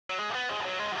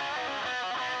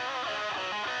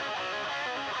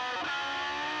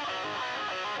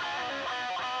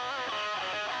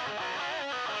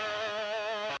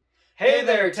Hey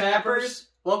there, tappers!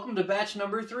 Welcome to batch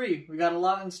number 3. We got a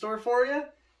lot in store for you.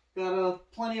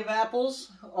 Got plenty of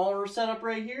apples, all set up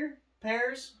right here.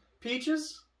 Pears,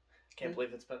 peaches. Can't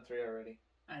believe it's been 3 already.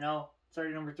 I know, it's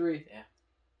already number 3. Yeah.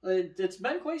 It's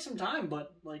been quite some time,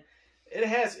 but like... It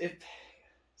has.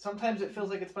 Sometimes it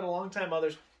feels like it's been a long time,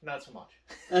 others not so much.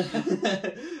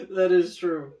 That is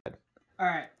true.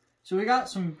 Alright, so we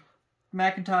got some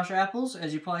Macintosh apples,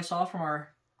 as you probably saw from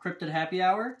our Cryptid Happy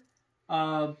Hour.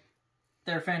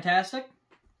 They're fantastic.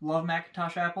 Love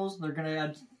Macintosh apples. They're going to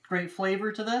add great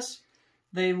flavor to this.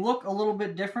 They look a little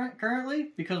bit different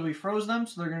currently because we froze them,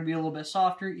 so they're going to be a little bit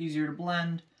softer, easier to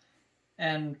blend,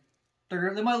 and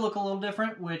they might look a little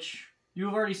different, which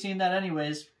you've already seen that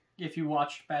anyways if you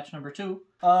watched batch number 2.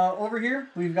 Over here,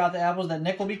 we've got the apples that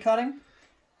Nick will be cutting,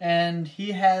 and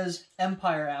he has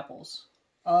Empire apples.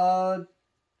 I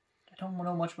don't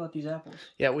know much about these apples.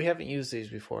 Yeah, we haven't used these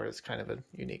before. It's kind of a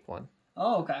unique one.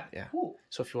 Oh, okay. Yeah. Cool.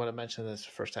 So if you want to mention this,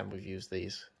 the first time we've used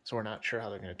these, so we're not sure how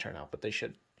they're going to turn out, but they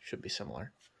should be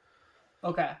similar.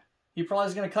 Okay. He probably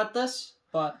is going to cut this,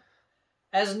 but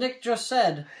as Nick just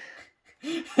said,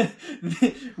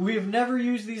 we've never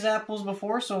used these apples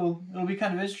before, so it'll be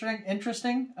kind of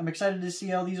interesting. I'm excited to see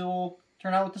how these will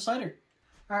turn out with the cider.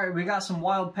 Alright, we got some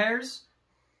wild pears.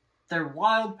 They're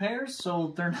wild pears,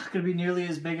 so they're not going to be nearly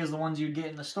as big as the ones you'd get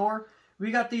in the store.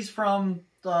 We got these from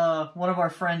one of our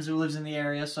friends who lives in the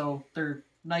area, so they're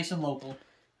nice and local.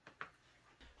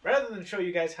 Rather than show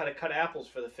you guys how to cut apples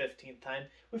for the 15th time,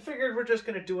 we figured we're just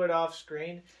going to do it off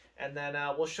screen, and then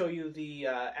we'll show you the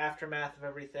aftermath of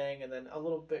everything, and then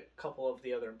couple of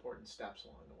the other important steps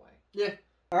along the way. Yeah.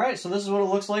 Alright, so this is what it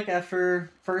looks like after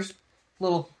first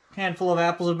little handful of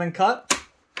apples have been cut.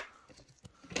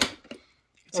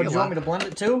 Oh, do you want me to blend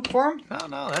it too for him?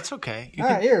 No, that's okay.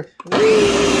 Alright, here.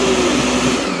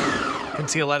 You can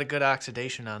see a lot of good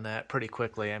oxidation on that pretty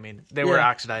quickly. I mean, they were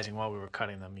oxidizing while we were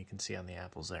cutting them. You can see on the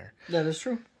apples there. That is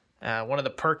true. One of the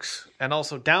perks and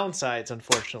also downsides,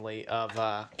 unfortunately,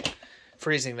 of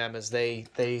freezing them is they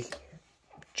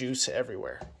juice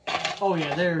everywhere. Oh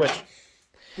yeah, they're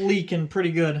leaking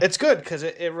pretty good. It's good because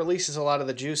it releases a lot of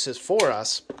the juices for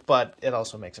us, but it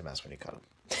also makes a mess when you cut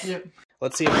them. Yep.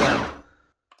 Let's see it blend.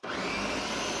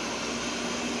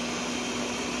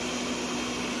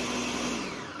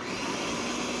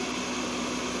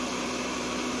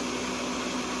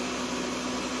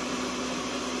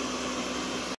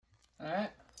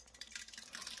 Alright.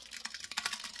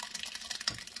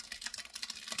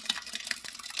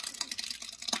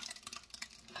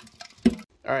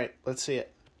 Alright, let's see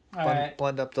it. Alright.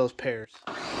 Blend up those pears.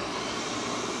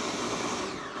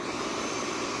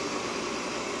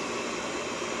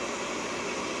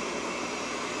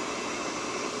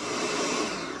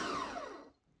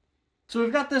 So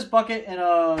we've got this bucket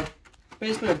and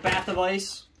basically a bath of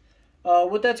ice.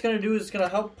 What that's going to do is it's going to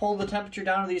help pull the temperature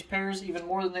down of these pears even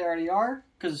more than they already are,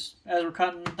 because as we're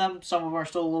cutting them, some of them are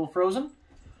still a little frozen.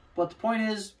 But the point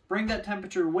is, bring that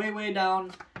temperature way, way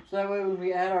down, so that way when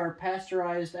we add our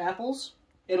pasteurized apples,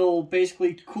 it'll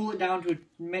basically cool it down to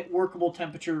a workable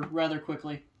temperature rather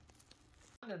quickly.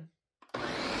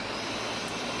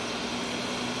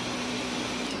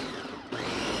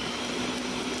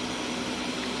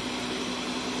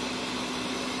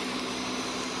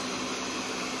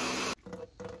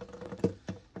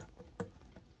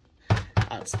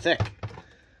 It's thick.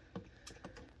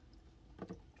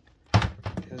 I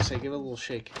was gonna say, give it a little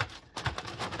shake.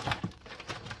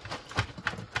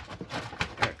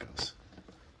 There it goes.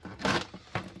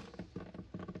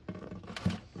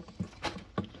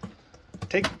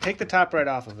 Take the top right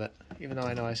off of it, even though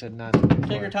I know I said not to.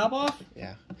 Take your top off?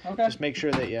 Yeah. Okay. Just make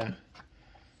sure that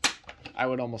I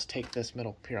would almost take this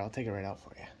middle. Here, I'll take it right out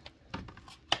for you.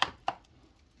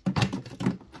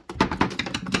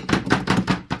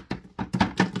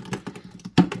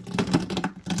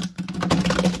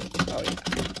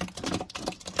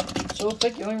 So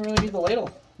thick, you don't even really need the ladle.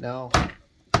 No.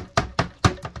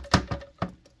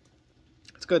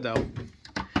 It's good, though.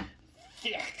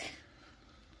 Thick.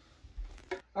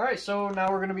 Alright, so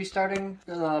now we're going to be starting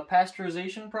the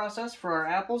pasteurization process for our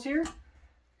apples here.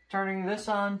 Turning this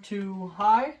on to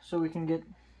high so we can get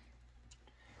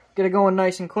it going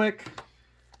nice and quick.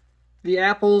 The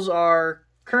apples are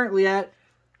currently at,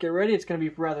 get ready, it's going to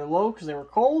be rather low because they were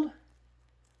cold.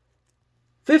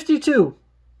 52.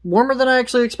 Warmer than I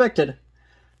actually expected.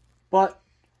 But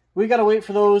we gotta wait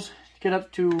for those to get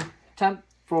up to temp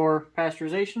for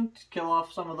pasteurization to kill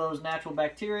off some of those natural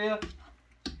bacteria.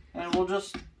 And we'll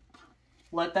just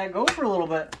let that go for a little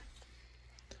bit.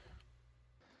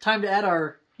 Time to add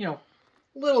our,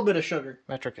 little bit of sugar.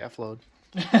 Metric F load.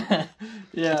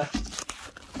 Yeah.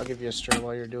 I'll give you a stir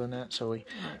while you're doing that so we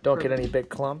don't get any big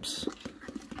clumps.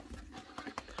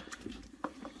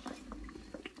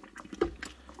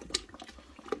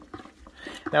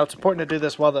 Now it's important to do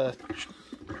this while the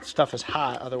stuff is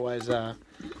hot, otherwise it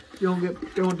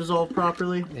won't dissolve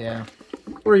properly. Yeah.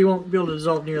 Or you won't be able to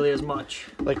dissolve nearly as much.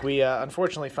 Like we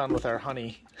unfortunately found with our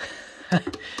honey.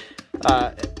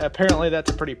 Apparently that's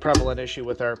a pretty prevalent issue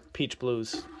with our peach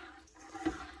blues.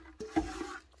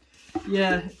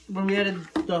 Yeah, when we added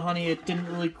the honey, it didn't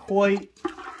really quite...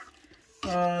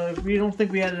 we don't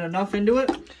think we added enough into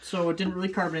it, so it didn't really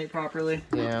carbonate properly.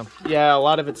 Yeah, yeah, a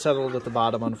lot of it settled at the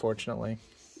bottom, unfortunately.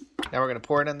 Now we're going to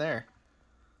pour it in there.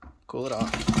 Cool it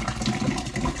off.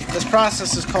 This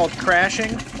process is called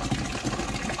crashing.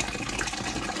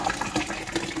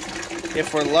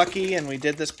 If we're lucky and we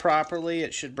did this properly,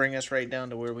 it should bring us right down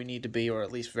to where we need to be, or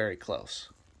at least very close.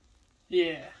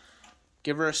 Yeah.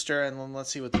 Give her a stir, and then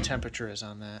let's see what the temperature is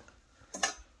on that.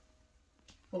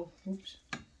 Oh, oops.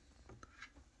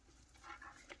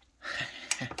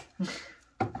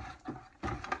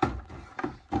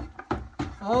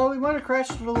 Oh, we might have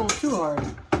crashed it a little too hard.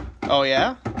 Oh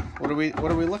yeah? What are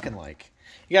we looking like?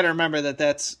 You got to remember that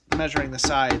that's measuring the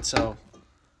side, so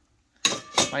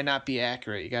it might not be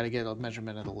accurate. You got to get a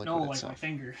measurement of the liquid no, like itself. my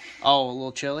finger. Oh, a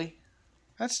little chilly?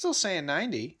 That's still saying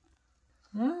 90.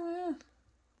 Oh, yeah.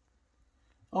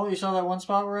 Oh, you saw that one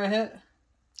spot where I hit?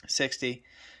 60.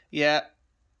 Yeah.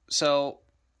 So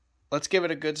let's give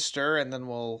it a good stir, and then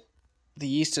the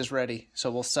yeast is ready, so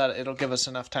we'll set it. It'll give us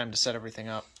enough time to set everything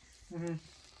up. Mm-hmm.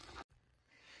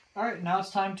 All right, now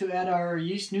it's time to add our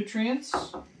yeast nutrients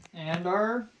and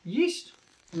our yeast.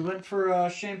 We went for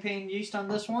champagne yeast on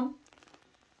this one.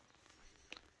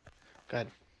 Good.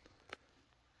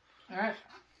 All right.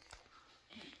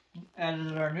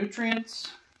 Added our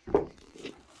nutrients. Give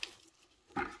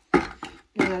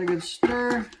that a good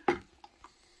stir.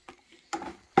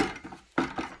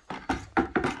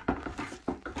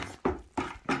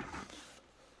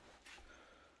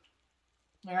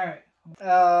 All right.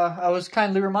 I was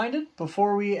kindly reminded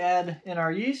before we add in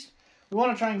our yeast, we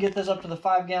want to try and get this up to the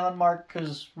 5-gallon mark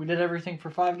because we did everything for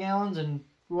 5 gallons, and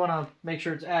we want to make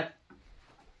sure it's at.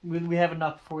 We have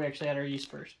enough before we actually add our yeast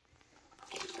first.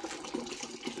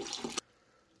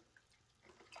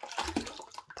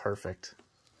 Perfect.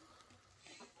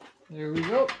 There we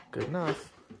go. Good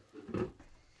enough.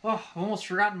 Oh, I've almost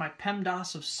forgotten my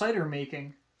PEMDAS of cider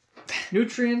making.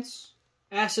 Nutrients,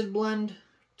 acid blend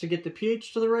to get the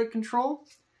pH to the right control,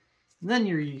 and then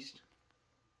your yeast.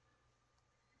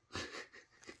 Did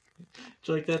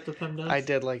you like that, the PEMDAS? I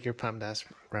did like your PEMDAS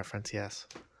reference, yes.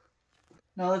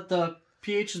 Now that the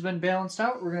pH has been balanced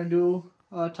out, we're going to do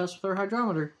a test with our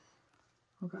hydrometer.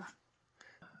 Okay.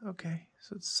 Okay,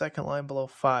 so it's second line below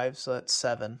 5, so that's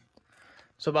 7.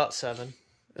 So about 7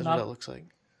 is what it looks like.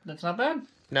 That's not bad.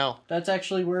 No. That's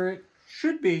actually where it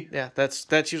should be. Yeah,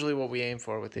 that's usually what we aim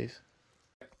for with these.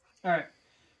 All right.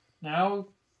 Now,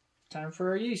 time for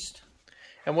our yeast.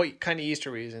 And what kind of yeast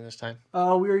are we using this time?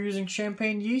 We are using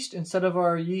champagne yeast instead of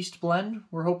our yeast blend.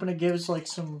 We're hoping it gives like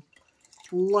some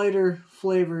lighter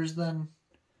flavors than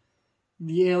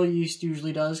the ale yeast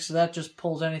usually does, because that just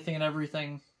pulls anything and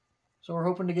everything. So we're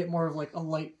hoping to get more of like a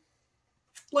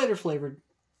lighter flavored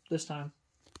this time.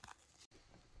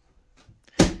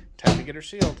 Time to get her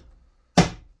sealed.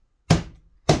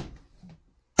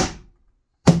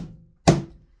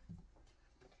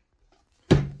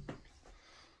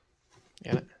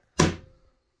 Get it?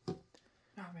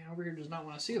 Oh man, over here does not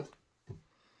want to seal.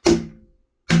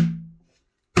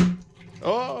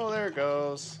 Oh, there it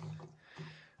goes.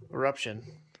 Eruption.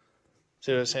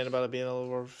 See what I was saying about it being a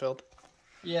little overfilled?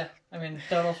 Yeah, I mean,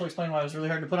 that would also explain why it was really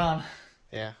hard to put on.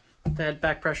 Yeah. They had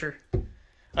back pressure.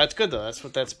 That's good, though. That's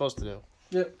what that's supposed to do.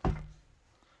 Yep.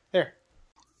 There.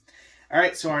 All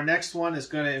right, so our next one is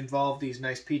going to involve these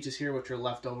nice peaches here, which are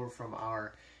left over from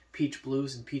our peach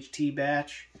blues and peach tea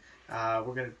batch.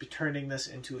 We're going to be turning this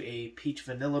into a peach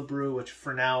vanilla brew, which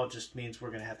for now just means we're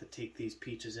going to have to take these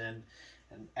peaches in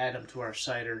and add them to our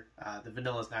cider. The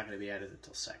vanilla is not going to be added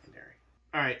until secondary.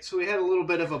 All right, so we had a little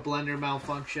bit of a blender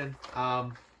malfunction.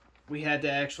 We had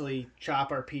to actually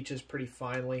chop our peaches pretty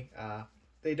finely.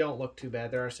 They don't look too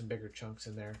bad. There are some bigger chunks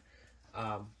in there.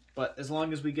 But as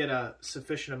long as we get a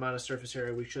sufficient amount of surface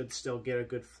area, we should still get a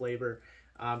good flavor.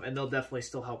 And they'll definitely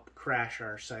still help crash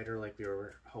our cider like we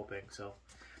were hoping. So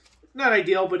not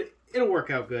ideal, but it'll work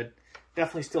out good.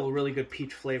 Definitely still a really good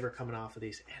peach flavor coming off of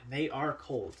these. And they are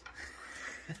cold.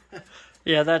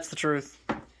 Yeah, that's the truth.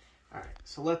 All right,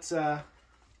 so let's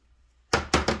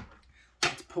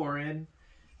pour in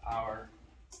our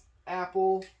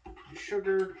apple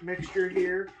sugar mixture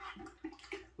here.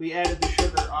 We added the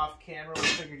sugar off camera. We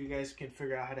figured you guys can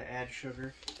figure out how to add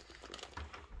sugar.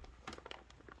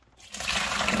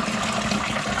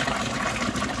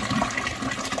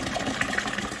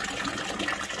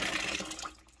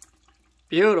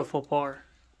 Beautiful pour.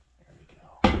 There we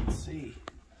go. Let's see.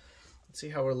 Let's see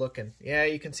how we're looking. Yeah,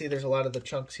 you can see there's a lot of the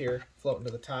chunks here floating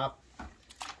to the top.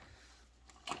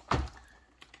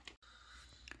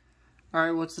 All right,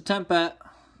 what's the temp at?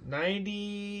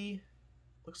 90,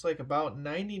 looks like about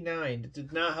 99. It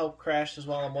did not help crash as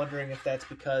well. I'm wondering if that's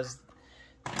because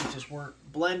the peaches weren't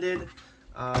blended.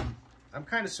 I'm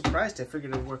kind of surprised. I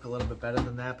figured it would work a little bit better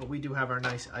than that, but we do have our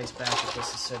nice ice bath that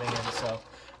this is sitting in, so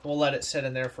we'll let it sit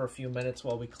in there for a few minutes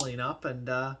while we clean up, and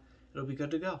it'll be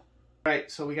good to go. All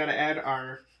right, so we got to add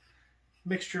our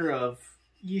mixture of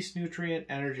yeast nutrient,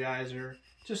 energizer,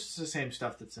 just the same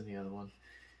stuff that's in the other one.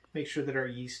 Make sure that our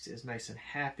yeast is nice and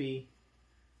happy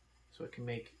so it can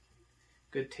make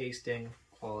good tasting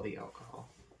quality alcohol.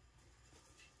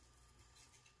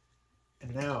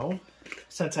 And now,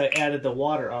 since I added the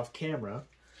water off camera,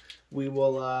 we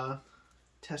will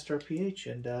test our pH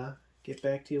and get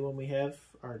back to you when we have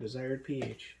our desired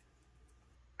pH.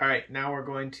 All right, now we're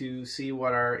going to see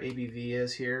what our ABV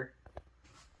is here.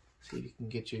 See if you can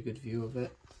get you a good view of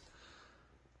it.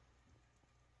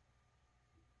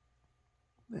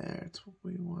 That's what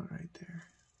we want right there.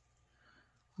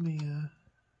 Let me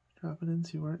drop it in,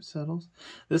 see where it settles.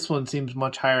 This one seems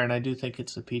much higher, and I do think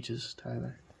it's the peaches,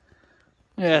 Tyler.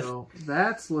 Yeah. So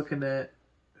that's looking at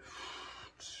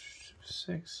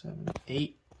 6, 7,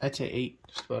 8. I'd say 8,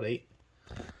 just about 8.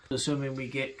 Assuming we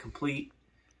get complete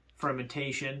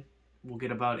fermentation, we'll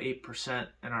get about 8%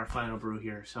 in our final brew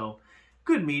here. So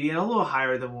good median, a little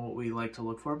higher than what we like to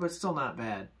look for, but still not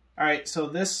bad. All right, so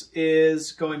this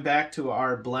is going back to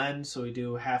our blend. So we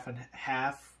do half and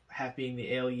half being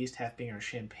the ale yeast, half being our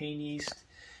champagne yeast.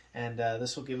 And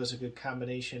this will give us a good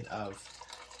combination of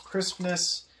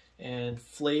crispness and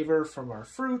flavor from our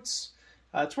fruits.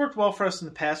 It's worked well for us in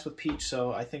the past with peach,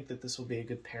 so I think that this will be a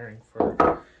good pairing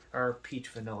for our peach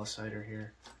vanilla cider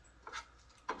here.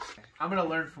 I'm going to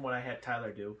learn from what I had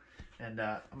Tyler do, and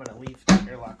I'm going to leave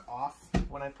the airlock off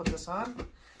when I put this on.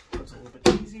 So it's a little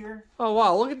bit easier. Oh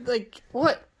wow, look at, like,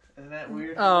 what? Isn't that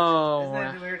weird? Oh.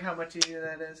 Isn't that weird how much easier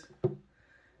that is?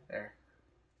 There.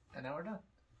 And now we're done.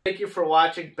 Thank you for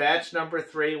watching batch number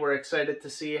 3. We're excited to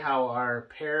see how our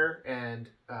pear and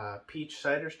peach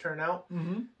ciders turn out.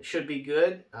 Mm-hmm. It should be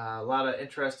good. A lot of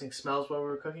interesting smells while we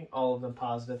were cooking. All of them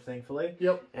positive, thankfully.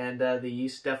 Yep. And the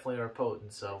yeast definitely are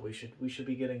potent, so we should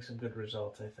be getting some good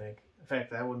results, I think. In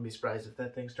fact, I wouldn't be surprised if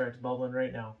that thing starts bubbling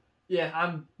right now. Yeah,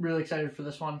 I'm really excited for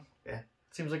this one. Yeah.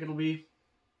 Seems like it'll be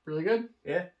really good.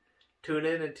 Yeah. Tune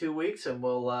in 2 weeks, and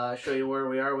we'll show you where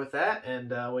we are with that.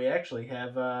 And we actually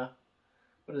have...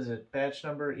 what is it? Batch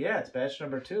number? Yeah, it's batch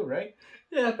number 2, right?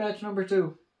 Yeah, batch number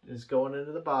 2 is going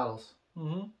into the bottles.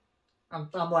 Mm-hmm.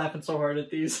 I'm laughing so hard at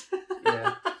these.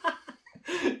 Yeah,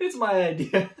 it's my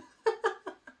idea.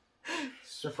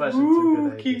 Spooky. Some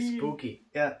good ideas. Spooky.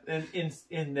 Yeah,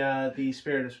 in the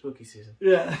spirit of spooky season.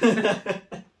 Yeah.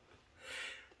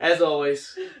 As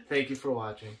always, thank you for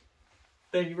watching.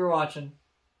 Thank you for watching.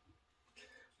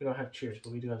 We don't have cheers,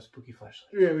 but we do have spooky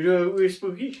flashlights. Yeah, we're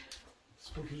spooky.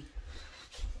 Spooky.